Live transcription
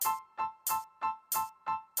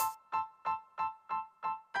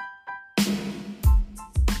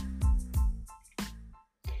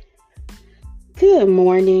Good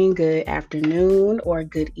morning, good afternoon, or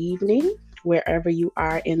good evening, wherever you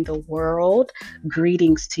are in the world.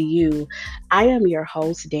 Greetings to you. I am your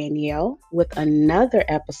host, Danielle, with another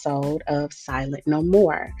episode of Silent No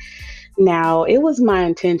More. Now, it was my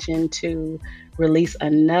intention to release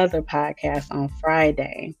another podcast on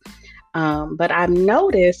Friday. But I've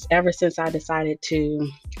noticed ever since I decided to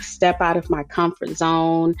step out of my comfort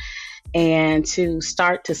zone and to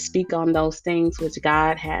start to speak on those things which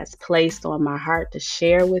God has placed on my heart to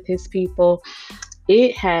share with his people,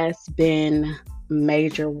 it has been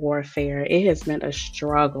major warfare. It has been a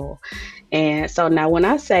struggle. And so now when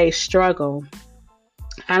I say struggle,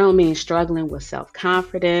 I don't mean struggling with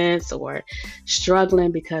self-confidence or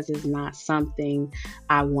struggling because it's not something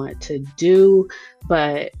I want to do,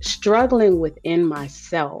 but struggling within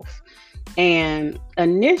myself. And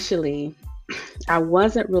initially, I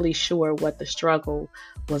wasn't really sure what the struggle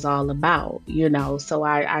was all about, so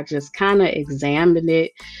I just kind of examined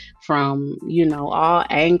it from, all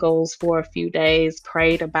angles for a few days,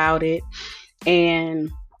 prayed about it,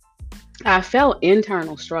 and I felt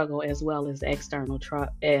internal struggle as well as external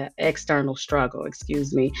struggle,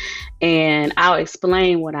 excuse me. And I'll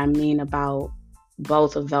explain what I mean about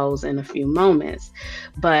both of those in a few moments.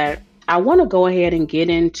 But I want to go ahead and get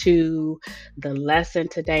into the lesson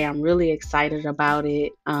today. I'm really excited about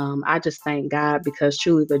it. I just thank God because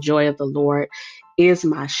truly the joy of the Lord is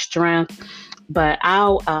my strength. But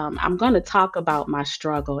I'm going to talk about my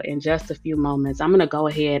struggle in just a few moments. I'm going to go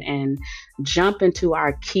ahead and jump into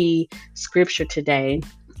our key scripture today,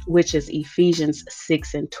 which is Ephesians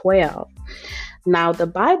 6 and 12. Now, the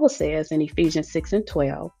Bible says in Ephesians 6 and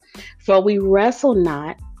 12, "For we wrestle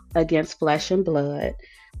not against flesh and blood,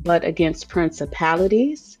 but against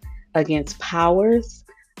principalities, against powers,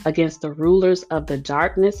 against the rulers of the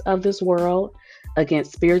darkness of this world,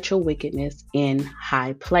 against spiritual wickedness in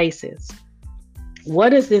high places." What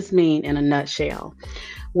does this mean in a nutshell?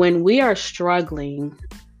 When we are struggling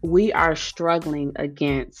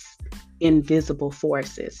against invisible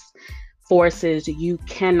forces you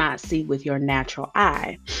cannot see with your natural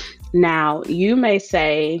eye. Now, you may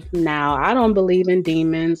say, now, I don't believe in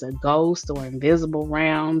demons or ghosts or invisible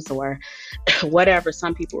realms or whatever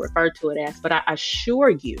some people refer to it as, but I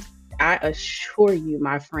assure you,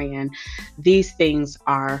 my friend, these things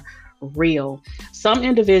are real. Some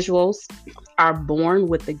individuals are born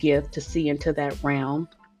with the gift to see into that realm,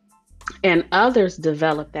 and others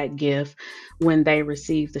develop that gift when they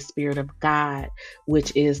receive the Spirit of God,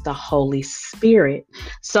 which is the Holy Spirit.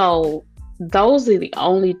 So those are the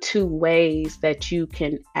only two ways that you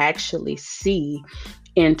can actually see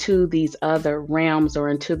into these other realms or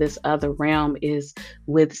into this other realm is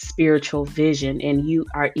with spiritual vision. And you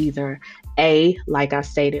are either like I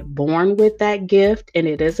stated, born with that gift, and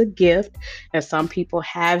it is a gift, and some people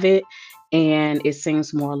have it and it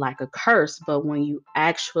seems more like a curse. But when you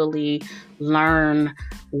actually learn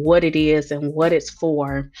what it is and what it's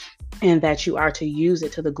for, and that you are to use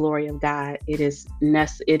it to the glory of God, it is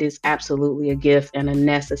absolutely a gift and a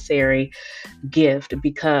necessary gift,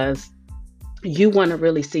 because you want to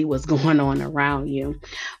really see what's going on around you.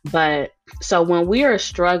 But so when we are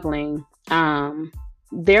struggling,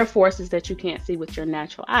 there are forces that you can't see with your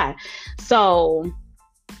natural eye. So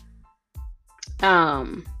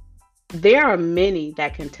there are many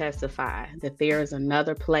that can testify that there is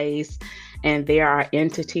another place, and there are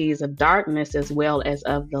entities of darkness as well as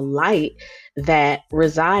of the light that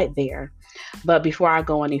reside there. But before I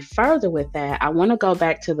go any further with that, I want to go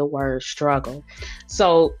back to the word struggle.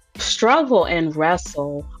 So struggle and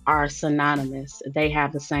wrestle are synonymous. They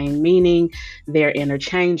have the same meaning. They're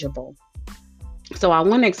interchangeable. So I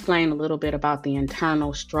want to explain a little bit about the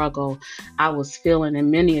internal struggle I was feeling,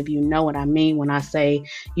 and many of you know what I mean when I say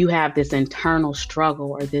you have this internal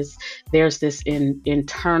struggle, or there's this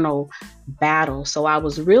internal battle. So I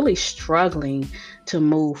was really struggling to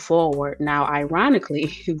move forward. Now,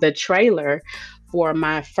 ironically, the trailer for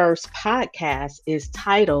my first podcast is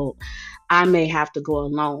titled, "I May Have to Go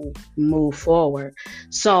Alone, Move Forward."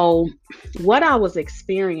 So what I was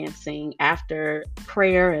experiencing after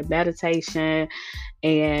prayer and meditation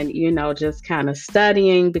and, just kind of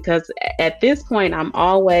studying, because at this point I'm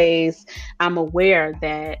aware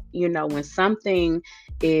that, when something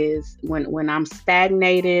is, when I'm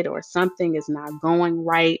stagnated or something is not going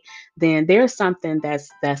right, then there's something that's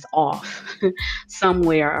off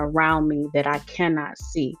somewhere around me that I cannot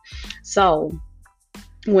see. So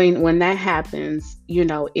when that happens,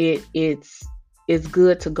 it's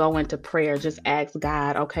good to go into prayer. Just ask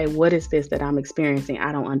God, okay, what is this that I'm experiencing?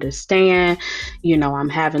 I don't understand. I'm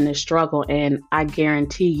having this struggle, and I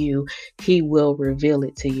guarantee you, He will reveal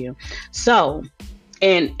it to you. So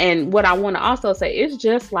And what I want to also say, it's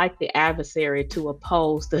just like the adversary to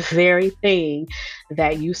oppose the very thing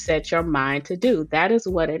that you set your mind to do. That is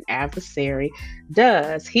what an adversary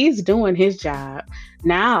does. He's doing his job.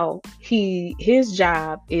 Now his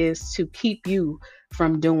job is to keep you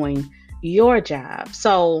from doing your job.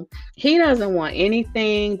 So he doesn't want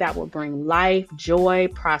anything that will bring life, joy,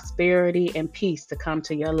 prosperity, and peace to come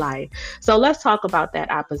to your life. So let's talk about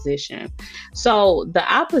that opposition. So the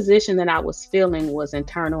opposition that I was feeling was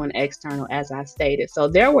internal and external, as I stated. So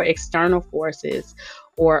there were external forces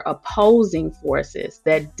or opposing forces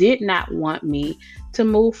that did not want me to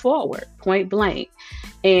move forward, point blank.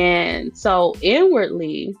 And so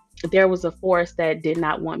inwardly, there was a force that did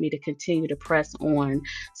not want me to continue to press on.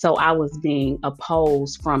 So I was being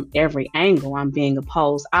opposed from every angle. I'm being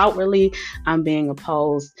opposed outwardly, I'm being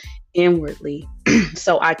opposed inwardly.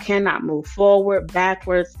 So I cannot move forward,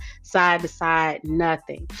 backwards, side to side,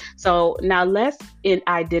 nothing. So now let's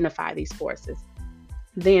identify these forces.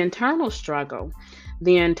 The internal struggle,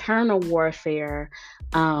 the internal warfare,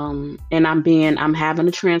 and I'm having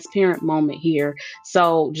a transparent moment here.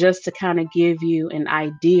 So just to kind of give you an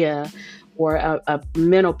idea or a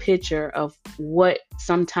mental picture of what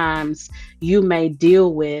sometimes you may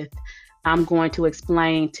deal with, I'm going to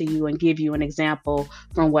explain to you and give you an example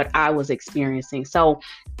from what I was experiencing. So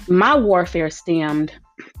my warfare stemmed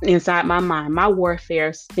inside my mind. My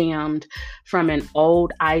warfare stemmed from an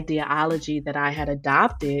old ideology that I had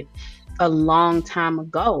adopted a long time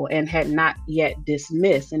ago and had not yet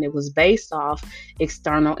dismissed. And it was based off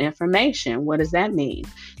external information. What does that mean?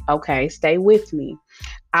 Okay, stay with me.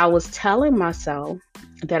 I was telling myself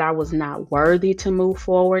that I was not worthy to move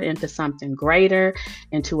forward into something greater,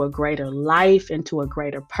 into a greater life, into a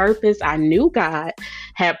greater purpose. I knew God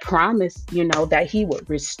had promised, that He would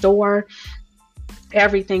restore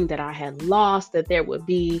everything that I had lost, that there would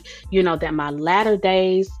be, that my latter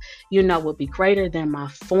days, would be greater than my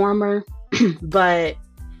former. But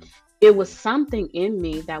it was something in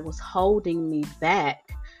me that was holding me back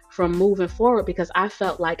from moving forward because I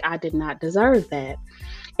felt like I did not deserve that.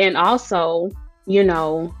 And also,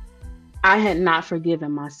 I had not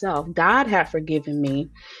forgiven myself. God had forgiven me.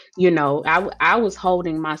 I was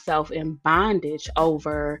holding myself in bondage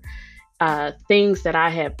over things that I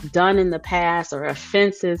had done in the past, or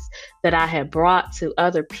offenses that I had brought to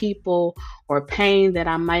other people, or pain that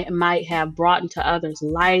I might have brought into others'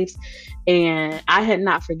 lives. And I had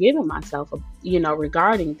not forgiven myself,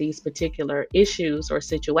 regarding these particular issues or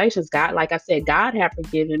situations. God, like I said, God had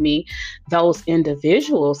forgiven me. Those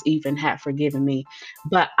individuals even had forgiven me,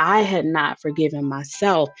 but I had not forgiven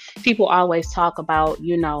myself. People always talk about,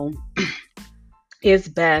 it's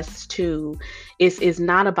best to, it's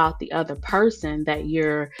not about the other person that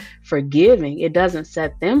you're forgiving. It doesn't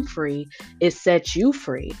set them free, it sets you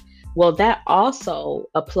free. Well, that also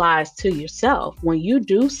applies to yourself. When you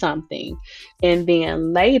do something and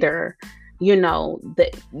then later,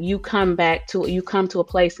 that you come to a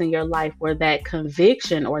place in your life where that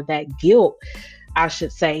conviction or that guilt, I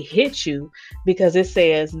should say, hit you, because it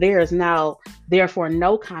says there is now therefore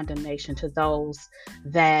no condemnation to those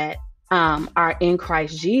that are in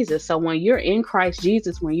Christ Jesus. So when you're in Christ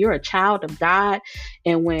Jesus, when you're a child of God,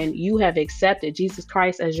 and when you have accepted Jesus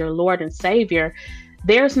Christ as your Lord and Savior,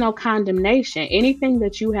 there's no condemnation. Anything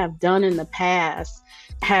that you have done in the past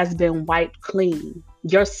has been wiped clean.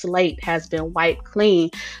 Your slate has been wiped clean.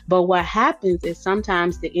 But what happens is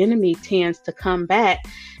sometimes the enemy tends to come back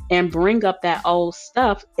and bring up that old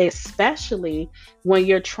stuff, especially when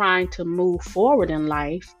you're trying to move forward in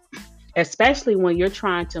life. Especially when you're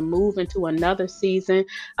trying to move into another season,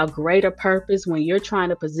 a greater purpose, when you're trying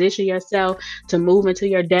to position yourself to move into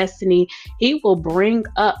your destiny, He will bring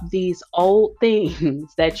up these old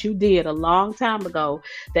things that you did a long time ago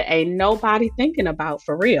that ain't nobody thinking about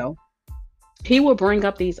for real. He will bring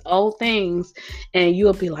up these old things and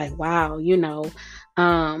you'll be like, wow,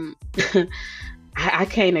 um, I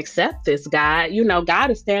can't accept this, God.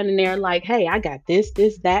 God is standing there like, hey, I got this,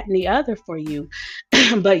 that, and the other for you.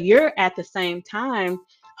 But you're at the same time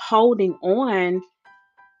holding on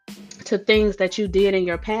to things that you did in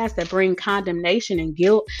your past that bring condemnation and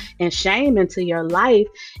guilt and shame into your life.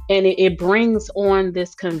 And it brings on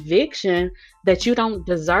this conviction that you don't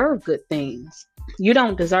deserve good things. You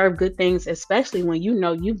don't deserve good things, especially when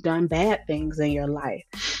you've done bad things in your life.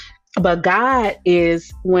 But God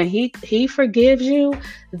is, when he forgives you,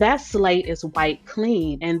 that slate is wiped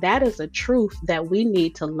clean. And that is a truth that we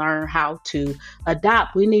need to learn how to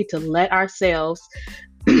adopt. We need to let ourselves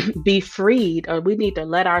be freed, or we need to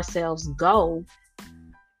let ourselves go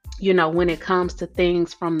when it comes to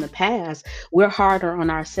things from the past, we're harder on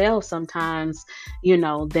ourselves sometimes,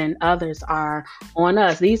 than others are on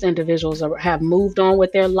us. These individuals have moved on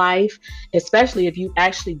with their life, especially if you've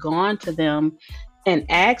actually gone to them and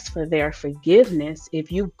asked for their forgiveness.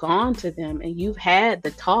 If you've gone to them and you've had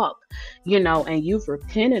the talk, and you've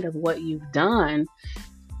repented of what you've done,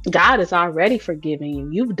 God has already forgiven you.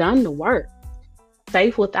 You've done the work.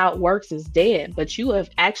 Faith without works is dead, but you have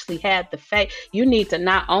actually had the faith. You need to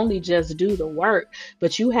not only just do the work,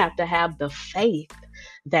 but you have to have the faith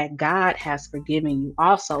that God has forgiven you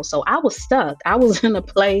also. So I was stuck. I was in a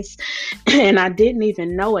place and I didn't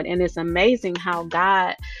even know it. And it's amazing how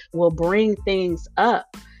God will bring things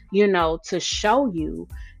up, to show you,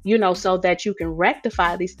 so that you can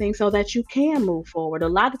rectify these things so that you can move forward. A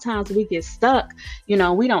lot of times we get stuck, we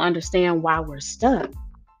don't understand why we're stuck.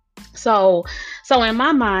 So in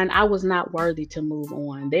my mind, I was not worthy to move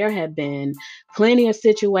on. There had been plenty of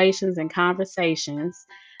situations and conversations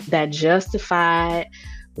that justified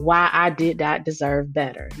why I did not deserve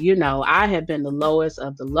better. I had been the lowest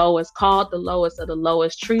of the lowest, called the lowest of the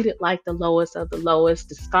lowest, treated like the lowest of the lowest,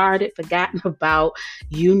 discarded, forgotten about,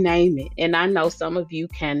 you name it. And I know some of you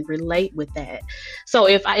can relate with that. So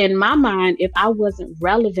in my mind, if I wasn't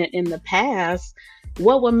relevant in the past,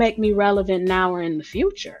 what would make me relevant now or in the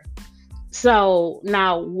future? So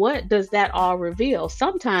now what does that all reveal?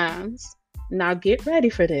 Sometimes, now get ready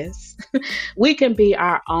for this, we can be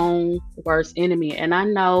our own worst enemy. And I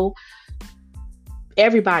know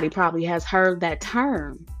everybody probably has heard that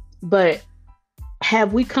term, but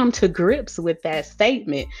have we come to grips with that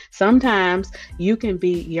statement? Sometimes you can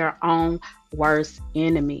be your own worst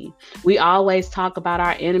enemy. We always talk about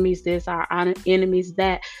our enemies this, our enemies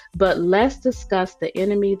that, but let's discuss the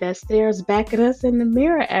enemy that stares back at us in the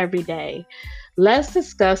mirror every day. Let's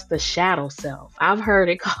discuss the shadow self. I've heard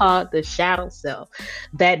it called the shadow self,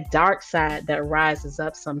 that dark side that rises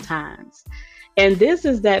up sometimes. And this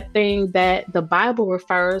is that thing that the Bible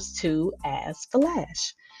refers to as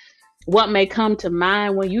flesh. What may come to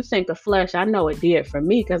mind when you think of flesh, I know it did for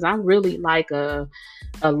me, because I'm really like a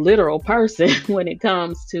literal person when it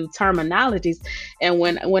comes to terminologies. And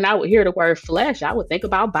when I would hear the word flesh, I would think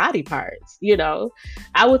about body parts.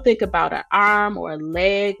 I would think about an arm or a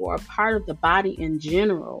leg or a part of the body in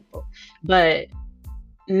general. But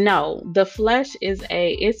no, the flesh it's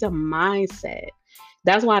a mindset.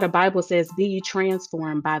 That's why the Bible says, be ye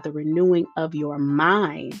transformed by the renewing of your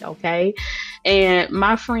mind. Okay. And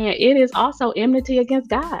my friend, it is also enmity against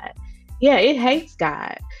God. Yeah, it hates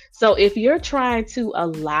God. So if you're trying to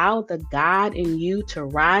allow the God in you to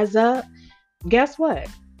rise up, guess what?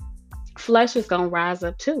 Flesh is going to rise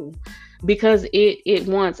up too, because it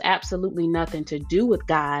wants absolutely nothing to do with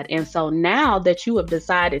God. And so now that you have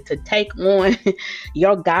decided to take on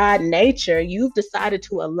your God nature, you've decided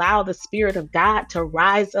to allow the Spirit of God to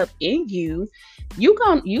rise up in you, you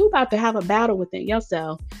about to have a battle within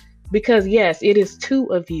yourself. Because yes, it is two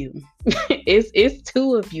of you. it's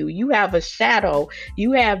two of you. You have a shadow.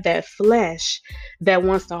 You have that flesh that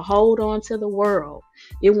wants to hold on to the world.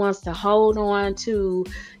 It wants to hold on to,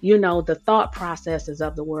 the thought processes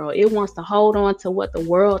of the world. It wants to hold on to what the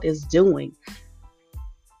world is doing.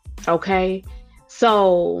 Okay.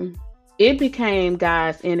 So it became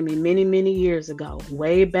God's enemy many, many years ago,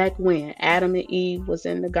 way back when Adam and Eve was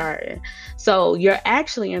in the garden. So you're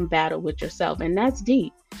actually in battle with yourself, and that's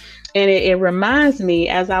deep. And it reminds me,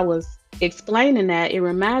 as I was explaining that, it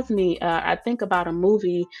reminds me, I think about a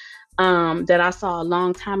movie that I saw a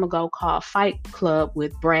long time ago called Fight Club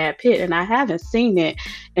with Brad Pitt. And I haven't seen it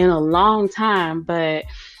in a long time, but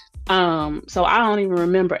so I don't even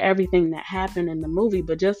remember everything that happened in the movie,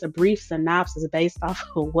 but just a brief synopsis based off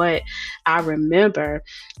of what I remember.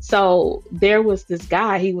 So there was this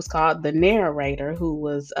guy, he was called the narrator, who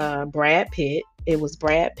was Brad Pitt. It was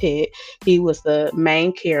Brad Pitt. He was the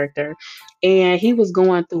main character, and he was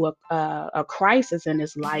going through a crisis in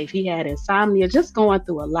his life. He had insomnia, just going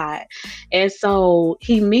through a lot. And so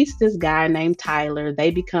he meets this guy named Tyler. They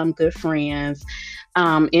become good friends.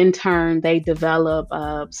 In turn, they develop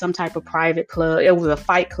some type of private club. It was a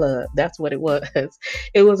fight club. That's what it was.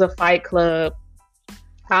 It was a fight club.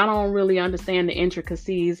 I don't really understand the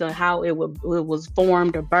intricacies of how it was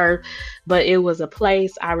formed or birthed, but it was a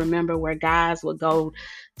place I remember where guys would go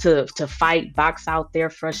to fight, box out their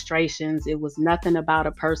frustrations. It was nothing about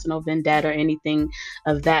a personal vendetta or anything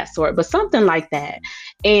of that sort, but something like that.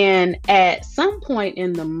 And at some point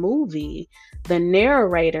in the movie, the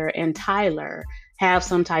narrator and Tyler have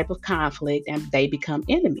some type of conflict and they become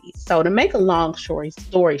enemies. So to make a long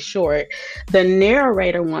story short, the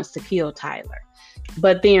narrator wants to kill Tyler.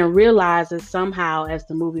 but then realizes somehow as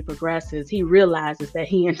the movie progresses, he realizes that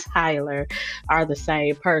he and Tyler are the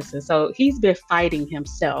same person. So he's been fighting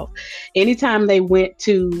himself. Anytime they went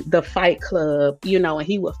to the fight club, and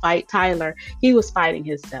he would fight Tyler, he was fighting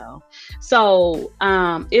himself. So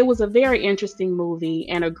it was a very interesting movie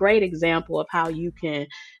and a great example of how you can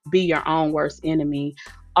be your own worst enemy,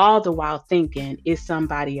 all the while thinking it's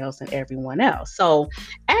somebody else and everyone else. So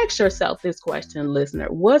ask yourself this question, listener: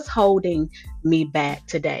 what's holding me back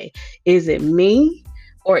today? Is it me,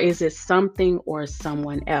 or is it something or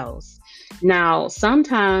someone else? Now,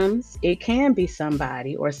 sometimes it can be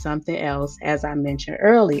somebody or something else, as I mentioned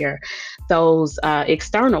earlier, those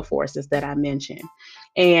external forces that I mentioned.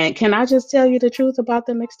 And can I just tell you the truth about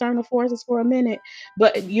them external forces for a minute?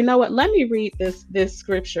 But you know what? Let me read this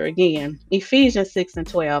scripture again. Ephesians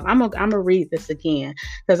 6:12. I'm gonna read this again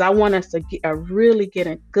because I want us to really get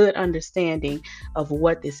a good understanding of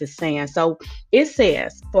what this is saying. So it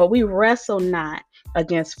says, "For we wrestle not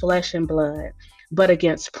against flesh and blood, but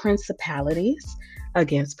against principalities,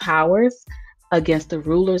 against powers, against the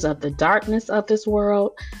rulers of the darkness of this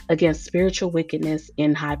world, against spiritual wickedness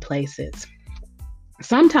in high places."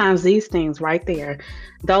 Sometimes these things right there,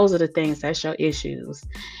 those are the things that show issues.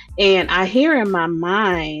 And I hear in my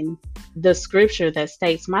mind the scripture that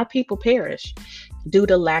states, "My people perish due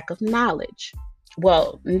to lack of knowledge."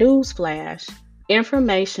 Well, newsflash,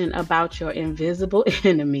 information about your invisible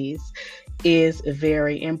enemies is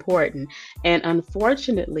very important, and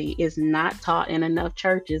unfortunately is not taught in enough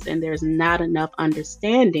churches, and there's not enough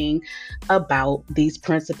understanding about these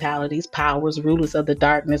principalities, powers, rulers of the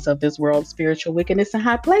darkness of this world, spiritual wickedness in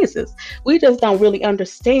high places. We just don't really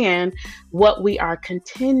understand what we are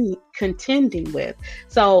contending with.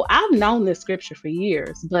 So I've known this scripture for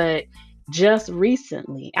years, but just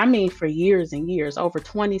recently, I mean, for years and years, over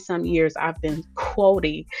 20 some years, I've been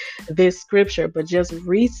quoting this scripture, but just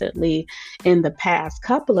recently, in the past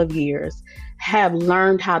couple of years, have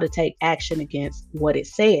learned how to take action against what it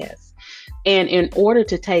says. And in order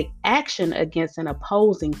to take action against an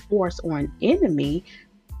opposing force or an enemy,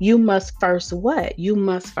 you must first what? You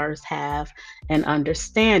must first have an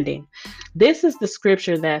understanding. This is the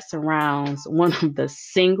scripture that surrounds one of the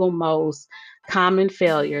single most common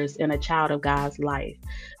failures in a child of God's life.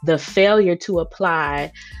 The failure to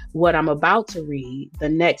apply what I'm about to read, the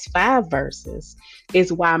next 5 verses,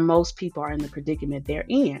 is why most people are in the predicament they're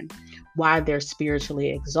in, why they're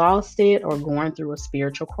spiritually exhausted or going through a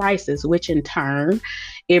spiritual crisis, which in turn,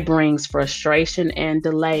 it brings frustration and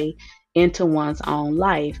delay into one's own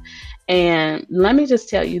life. And let me just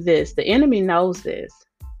tell you this, the enemy knows this,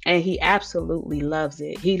 and he absolutely loves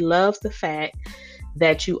it. He loves the fact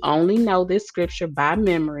that you only know this scripture by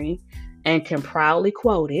memory and can proudly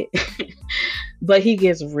quote it, but he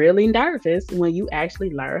gets really nervous when you actually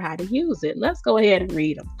learn how to use it. Let's go ahead and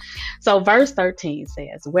read them. So verse 13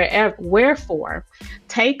 says, "Wherefore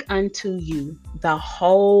take unto you the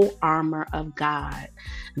whole armor of God,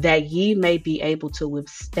 that ye may be able to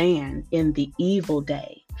withstand in the evil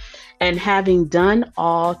day. And having done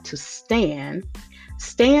all to stand,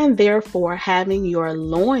 stand therefore, having your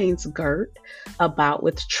loins girt about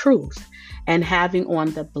with truth, and having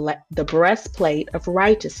on the breastplate of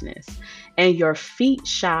righteousness, and your feet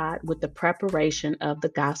shod with the preparation of the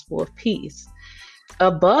gospel of peace.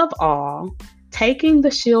 Above all, taking the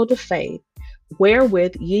shield of faith,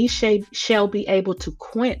 wherewith ye shall be able to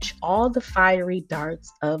quench all the fiery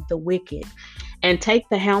darts of the wicked, and take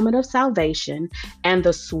the helmet of salvation and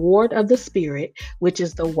the sword of the Spirit, which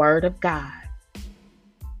is the word of God."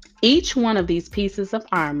 Each one of these pieces of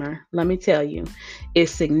armor, let me tell you,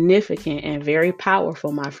 is significant and very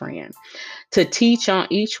powerful, my friend. To teach on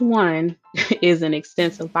each one is an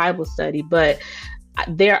extensive Bible study, but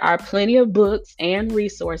there are plenty of books and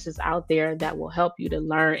resources out there that will help you to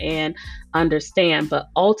learn and understand. But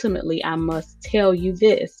ultimately, I must tell you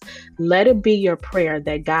this: let it be your prayer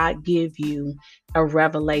that God give you a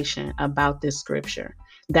revelation about this scripture,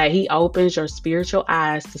 that he opens your spiritual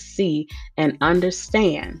eyes to see and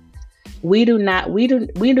understand. We do not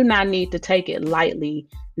need to take it lightly,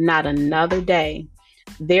 not another day.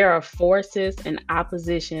 There are forces and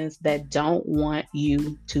oppositions that don't want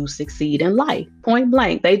you to succeed in life. Point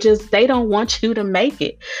blank. They don't want you to make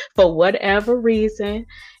it for whatever reason.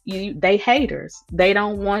 They haters. They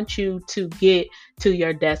don't want you to get to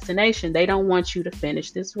your destination. They don't want you to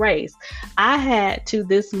finish this race. I had to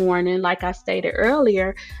this morning, like I stated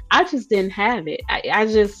earlier, I just didn't have it.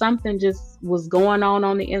 Something just was going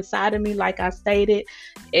on the inside of me, like I stated,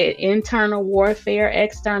 internal warfare,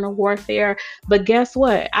 external warfare. But guess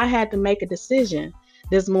what? I had to make a decision.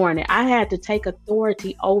 this morning. I had to take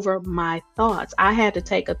authority over my thoughts. I had to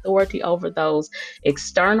take authority over those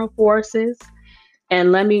external forces.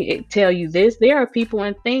 And let me tell you this, there are people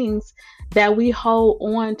and things that we hold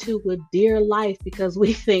on to with dear life because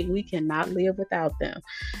we think we cannot live without them.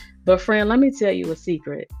 But friend, let me tell you a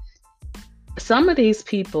secret. Some of these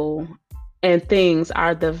people and things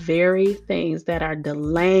are the very things that are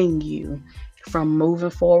delaying you from moving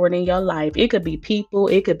forward in your life. It could be people,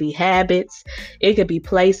 it could be habits, it could be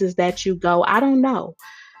places that you go. I don't know.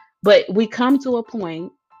 But we come to a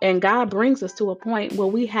point, and God brings us to a point where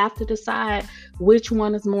we have to decide which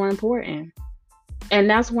one is more important. And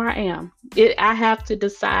that's where I am. I have to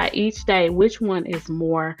decide each day which one is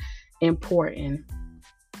more important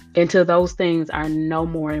until those things are no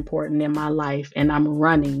more important in my life and I'm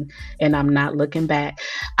running and I'm not looking back.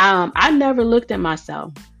 I never looked at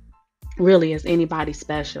myself really as anybody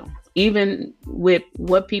special, even with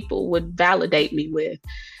what people would validate me with.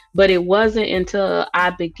 But it wasn't until I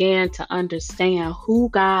began to understand who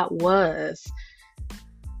God was,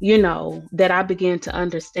 that I began to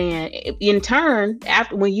understand. In turn,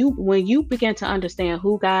 after when you begin to understand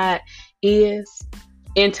who God is,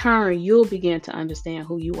 in turn, you'll begin to understand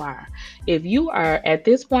who you are. If you are at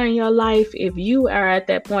this point in your life, if you are at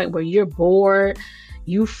that point where you're bored,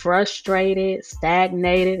 you frustrated,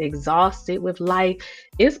 stagnated, exhausted with life,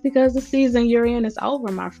 it's because the season you're in is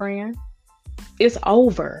over, my friend. It's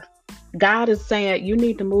over. God is saying you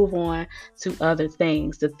need to move on to other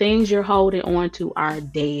things. The things you're holding on to are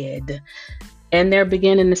dead and they're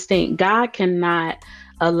beginning to stink. God cannot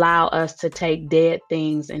allow us to take dead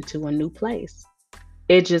things into a new place.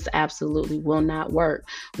 It just absolutely will not work.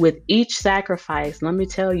 With each sacrifice, let me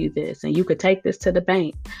tell you this, and you could take this to the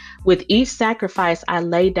bank. With each sacrifice I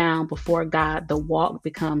lay down before God, the walk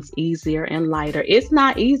becomes easier and lighter. It's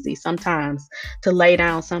not easy sometimes to lay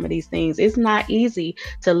down some of these things. It's not easy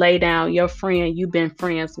to lay down your friend you've been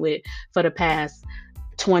friends with for the past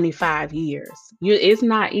 25 years. It's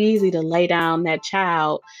not easy to lay down that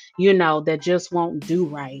child, that just won't do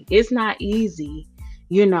right. It's not easy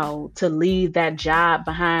to leave that job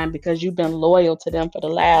behind because you've been loyal to them for the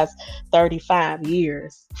last 35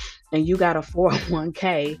 years and you got a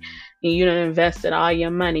 401k and you done invested all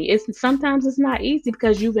your money. Sometimes it's not easy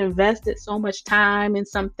because you've invested so much time in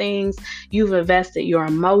some things. You've invested your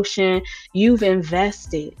emotion. You've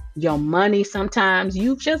invested your money. Sometimes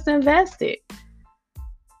you've just invested.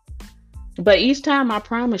 But each time, I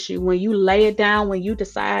promise you, when you lay it down, when you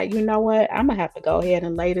decide, you know what, I'm going to have to go ahead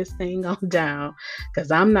and lay this thing on down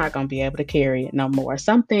because I'm not going to be able to carry it no more.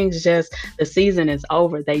 Some things just, the season is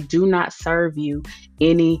over. They do not serve you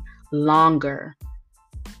any longer.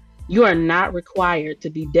 You are not required to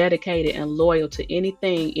be dedicated and loyal to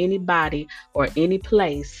anything, anybody, or any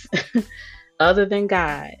place other than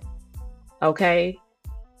God. Okay?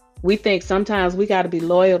 We think sometimes we got to be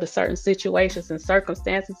loyal to certain situations and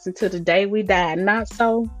circumstances until the day we die. Not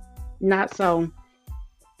so. Not so.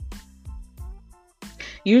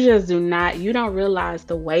 You just do not. You don't realize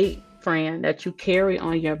the weight, friend, that you carry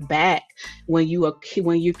on your back when you're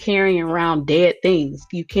carrying around dead things.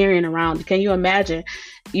 You carrying around. Can you imagine,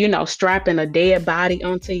 strapping a dead body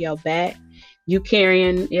onto your back? You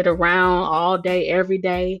carrying it around all day, every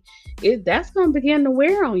day. That's going to begin to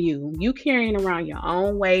wear on you. You carrying around your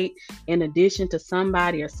own weight in addition to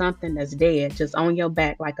somebody or something that's dead, just on your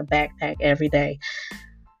back like a backpack every day.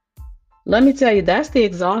 Let me tell you, that's the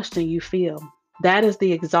exhaustion you feel. That is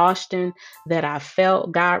the exhaustion that I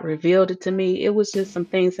felt. God revealed it to me. It was just some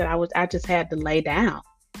things that I just had to lay down.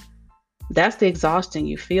 That's the exhaustion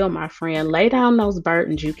you feel, my friend. Lay down those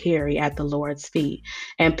burdens you carry at the Lord's feet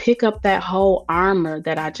and pick up that whole armor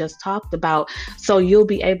that I just talked about so you'll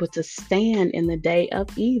be able to stand in the day of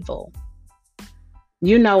evil.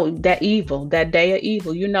 That day of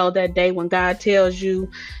evil. That day when God tells you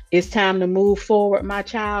it's time to move forward, my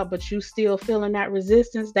child, but you still feeling that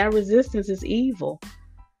resistance. That resistance is evil.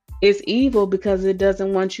 It's evil because it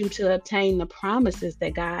doesn't want you to obtain the promises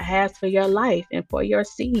that God has for your life and for your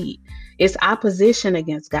seed. It's opposition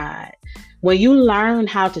against God. When you learn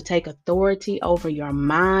how to take authority over your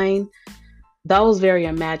mind, those very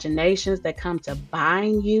imaginations that come to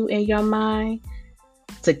bind you in your mind,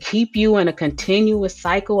 to keep you in a continuous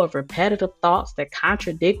cycle of repetitive thoughts that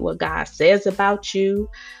contradict what God says about you,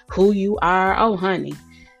 who you are. Oh, honey,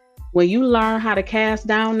 when you learn how to cast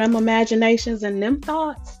down them imaginations and them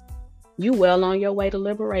thoughts, you well on your way to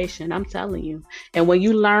liberation, I'm telling you. And when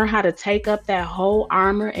you learn how to take up that whole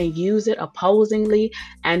armor and use it opposingly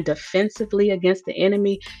and defensively against the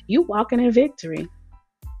enemy, you walking in victory.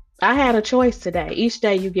 I had a choice today. Each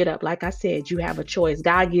day you get up, like I said, you have a choice.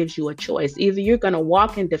 God gives you a choice. Either you're going to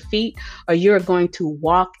walk in defeat or you're going to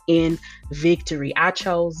walk in victory. I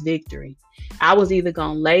chose victory. I was either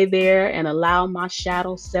going to lay there and allow my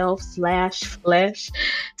shadow self slash flesh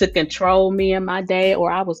to control me in my day,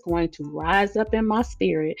 or I was going to rise up in my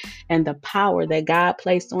spirit and the power that God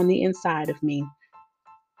placed on the inside of me.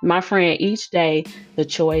 My friend, each day the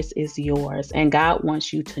choice is yours, and God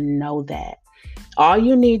wants you to know that. All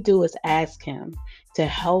you need to do is ask Him to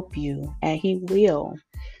help you, and He will.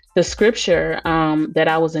 The scripture that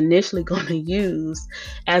I was initially going to use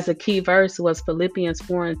as a key verse was Philippians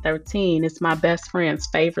 4:13. It's my best friend's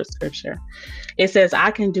favorite scripture. It says,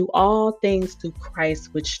 I can do all things through Christ,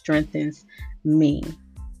 which strengthens me.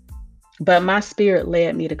 But my spirit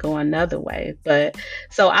led me to go another way.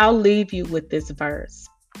 So I'll leave you with this verse.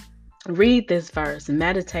 Read this verse,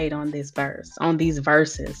 meditate on this verse, on these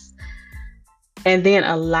verses, and then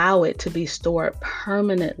allow it to be stored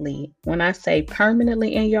permanently. When I say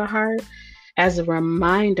permanently in your heart, as a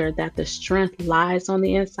reminder that the strength lies on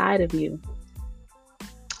the inside of you.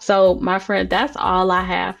 So, my friend, that's all I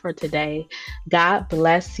have for today. God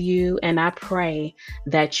bless you, and I pray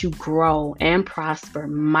that you grow and prosper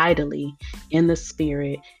mightily in the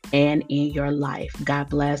spirit and in your life. God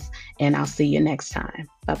bless, and I'll see you next time.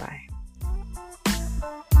 Bye-bye.